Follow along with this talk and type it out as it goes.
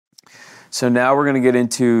So now we're going to get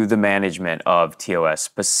into the management of TOS,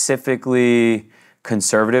 specifically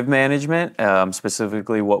conservative management,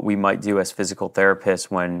 specifically what we might do as physical therapists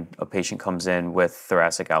when a patient comes in with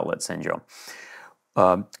thoracic outlet syndrome.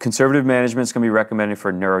 Conservative management is going to be recommended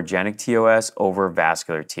for neurogenic TOS over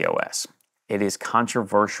vascular TOS. It is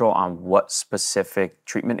controversial on what specific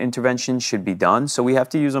treatment intervention should be done, so we have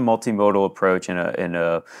to use a multimodal approach and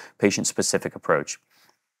a patient-specific approach.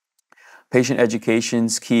 Patient education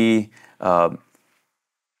is key.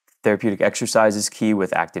 Therapeutic exercise is key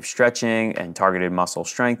with active stretching and targeted muscle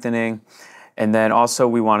strengthening. And then also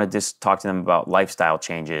we want to just talk to them about lifestyle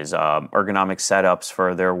changes, ergonomic setups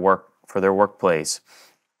for their workplace,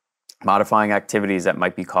 modifying activities that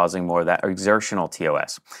might be causing more of that exertional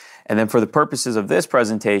TOS. And then for the purposes of this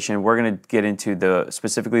presentation, we're going to get into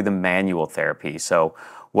specifically the manual therapy. So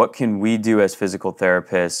what can we do as physical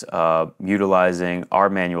therapists utilizing our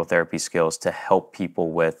manual therapy skills to help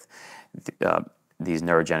people with these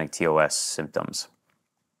neurogenic TOS symptoms?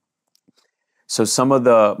 So some of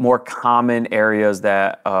the more common areas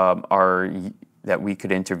that we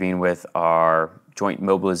could intervene with are joint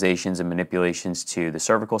mobilizations and manipulations to the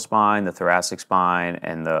cervical spine, the thoracic spine,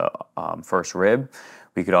 and the first rib.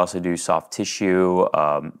 We could also do soft tissue,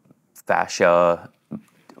 fascia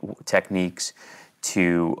techniques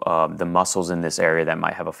to the muscles in this area that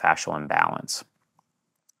might have a fascial imbalance.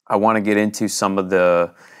 I want to get into some of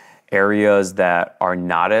the areas that are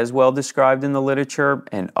not as well described in the literature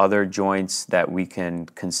and other joints that we can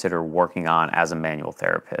consider working on as a manual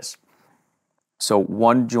therapist. So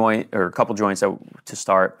one joint, or a couple joints to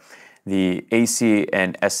start, the AC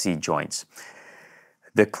and SC joints.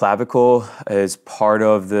 The clavicle is part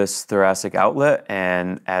of this thoracic outlet,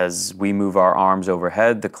 and as we move our arms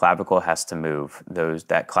overhead, the clavicle has to move.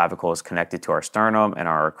 That clavicle is connected to our sternum and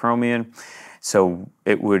our acromion. So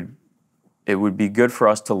it would be good for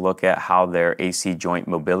us to look at how their AC joint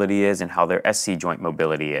mobility is and how their SC joint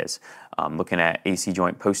mobility is. Looking at AC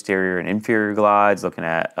joint posterior and inferior glides, looking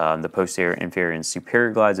at the posterior, inferior, and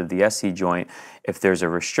superior glides of the SC joint. If there's a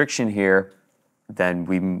restriction here, then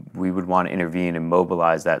we would want to intervene and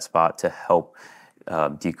mobilize that spot to help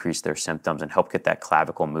decrease their symptoms and help get that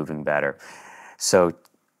clavicle moving better. So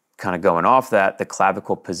kind of going off that, the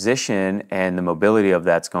clavicle position and the mobility of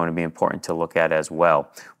that's going to be important to look at as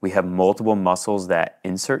well. We have multiple muscles that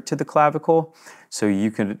insert to the clavicle, so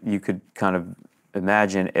you could kind of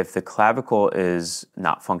imagine if the clavicle is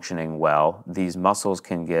not functioning well, these muscles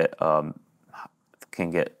can get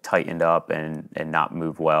tightened up and not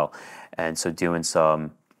move well. And so doing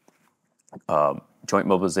some joint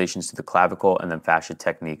mobilizations to the clavicle and then fascia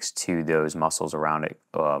techniques to those muscles around it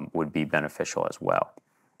would be beneficial as well.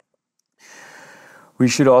 We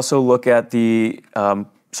should also look at the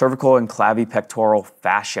cervical and clavipectoral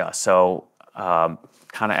fascia. So kind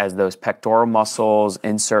of as those pectoral muscles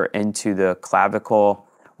insert into the clavicle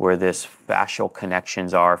where this fascial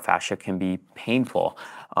connections are, fascia can be painful.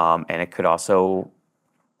 And it could also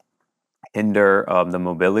hinder the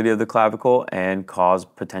mobility of the clavicle and cause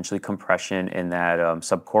potentially compression in that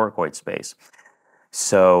subcoracoid space.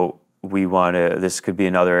 So this could be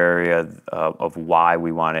another area of why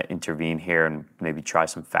we want to intervene here and maybe try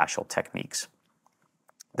some fascial techniques.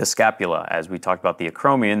 The scapula, as we talked about the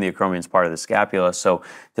acromion is part of the scapula, so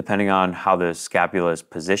depending on how the scapula's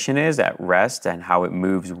position is at rest and how it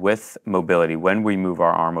moves with mobility when we move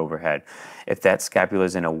our arm overhead, if that scapula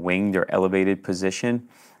is in a winged or elevated position,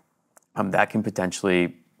 that can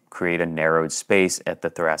potentially create a narrowed space at the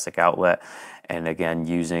thoracic outlet. And again,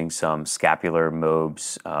 using some scapular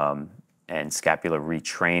mobs and scapular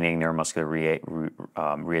retraining, neuromuscular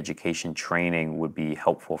re-education training would be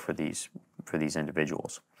helpful for these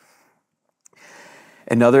individuals.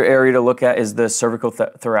 Another area to look at is the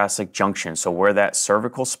cervicothoracic junction, so where that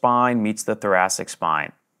cervical spine meets the thoracic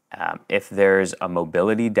spine. If there's a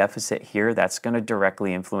mobility deficit here, that's going to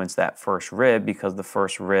directly influence that first rib because the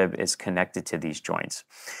first rib is connected to these joints.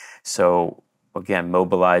 So again,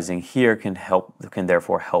 mobilizing here can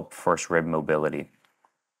therefore help first rib mobility.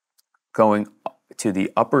 Going to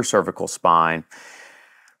the upper cervical spine,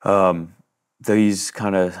 these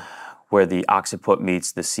kind of where the occiput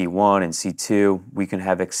meets the C1 and C2, we can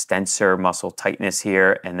have extensor muscle tightness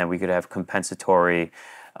here, and then we could have compensatory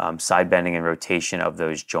side bending and rotation of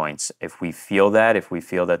those joints. If we feel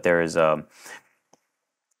that there is a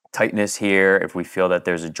tightness here, if we feel that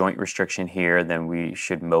there's a joint restriction here, then we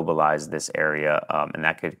should mobilize this area, and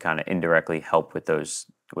that could kind of indirectly help with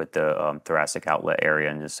the thoracic outlet area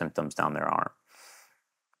and the symptoms down their arm.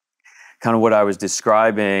 Kind of what I was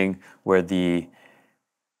describing, where the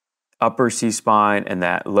upper C-spine and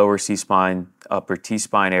that lower C-spine, upper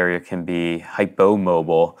T-spine area can be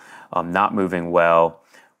hypomobile. not moving well,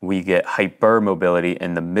 we get hypermobility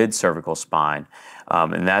in the mid-cervical spine.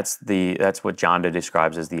 And that's what Jonda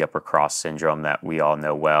describes as the upper cross syndrome that we all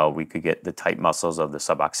know well. We could get the tight muscles of the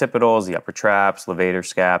suboccipitals, the upper traps, levator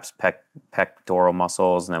scaps, pectoral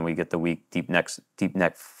muscles, and then we get the weak deep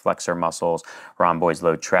neck flexor muscles, rhomboids,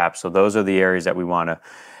 low traps. So those are the areas that we want to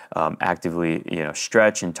actively,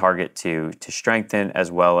 stretch and target to strengthen, as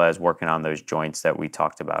well as working on those joints that we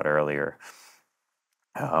talked about earlier.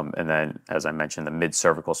 And then, as I mentioned, the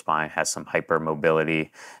mid-cervical spine has some hypermobility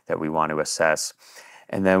that we want to assess.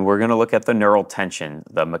 And then we're going to look at the neural tension,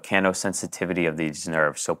 the mechanosensitivity of these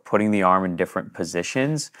nerves. So putting the arm in different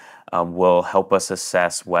positions will help us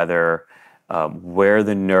assess whether where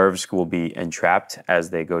the nerves will be entrapped as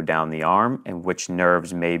they go down the arm and which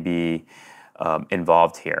nerves may be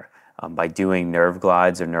involved here. By doing nerve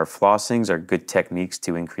glides or nerve flossings are good techniques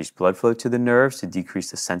to increase blood flow to the nerves, to decrease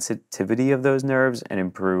the sensitivity of those nerves, and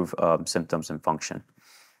improve symptoms and function.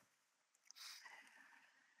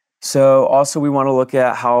 So also we want to look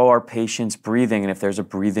at how our patient's breathing and if there's a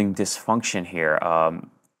breathing dysfunction here.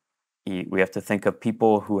 We have to think of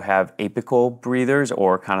people who have apical breathers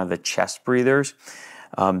or kind of the chest breathers.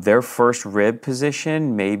 Their first rib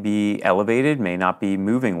position may be elevated, may not be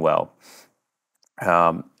moving well.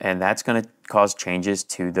 And that's going to cause changes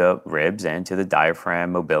to the ribs and to the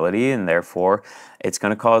diaphragm mobility, and therefore it's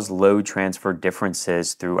going to cause load transfer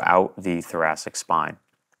differences throughout the thoracic spine.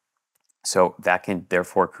 So that can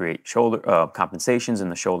therefore create shoulder compensations in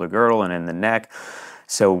the shoulder girdle and in the neck.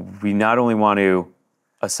 So we not only want to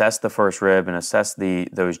assess the first rib and assess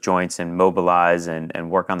those joints and mobilize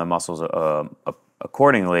and work on the muscles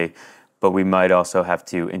accordingly, but we might also have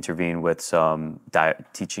to intervene with some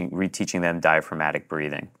reteaching them diaphragmatic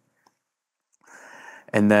breathing.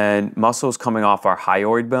 And then muscles coming off our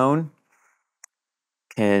hyoid bone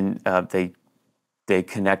can they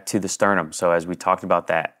connect to the sternum. So as we talked about,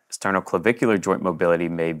 that sternoclavicular joint mobility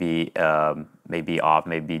may be off,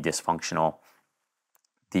 may be dysfunctional.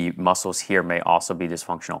 The muscles here may also be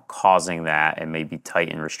dysfunctional, causing that, and may be tight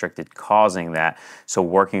and restricted, causing that. So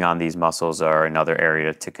working on these muscles are another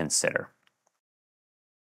area to consider.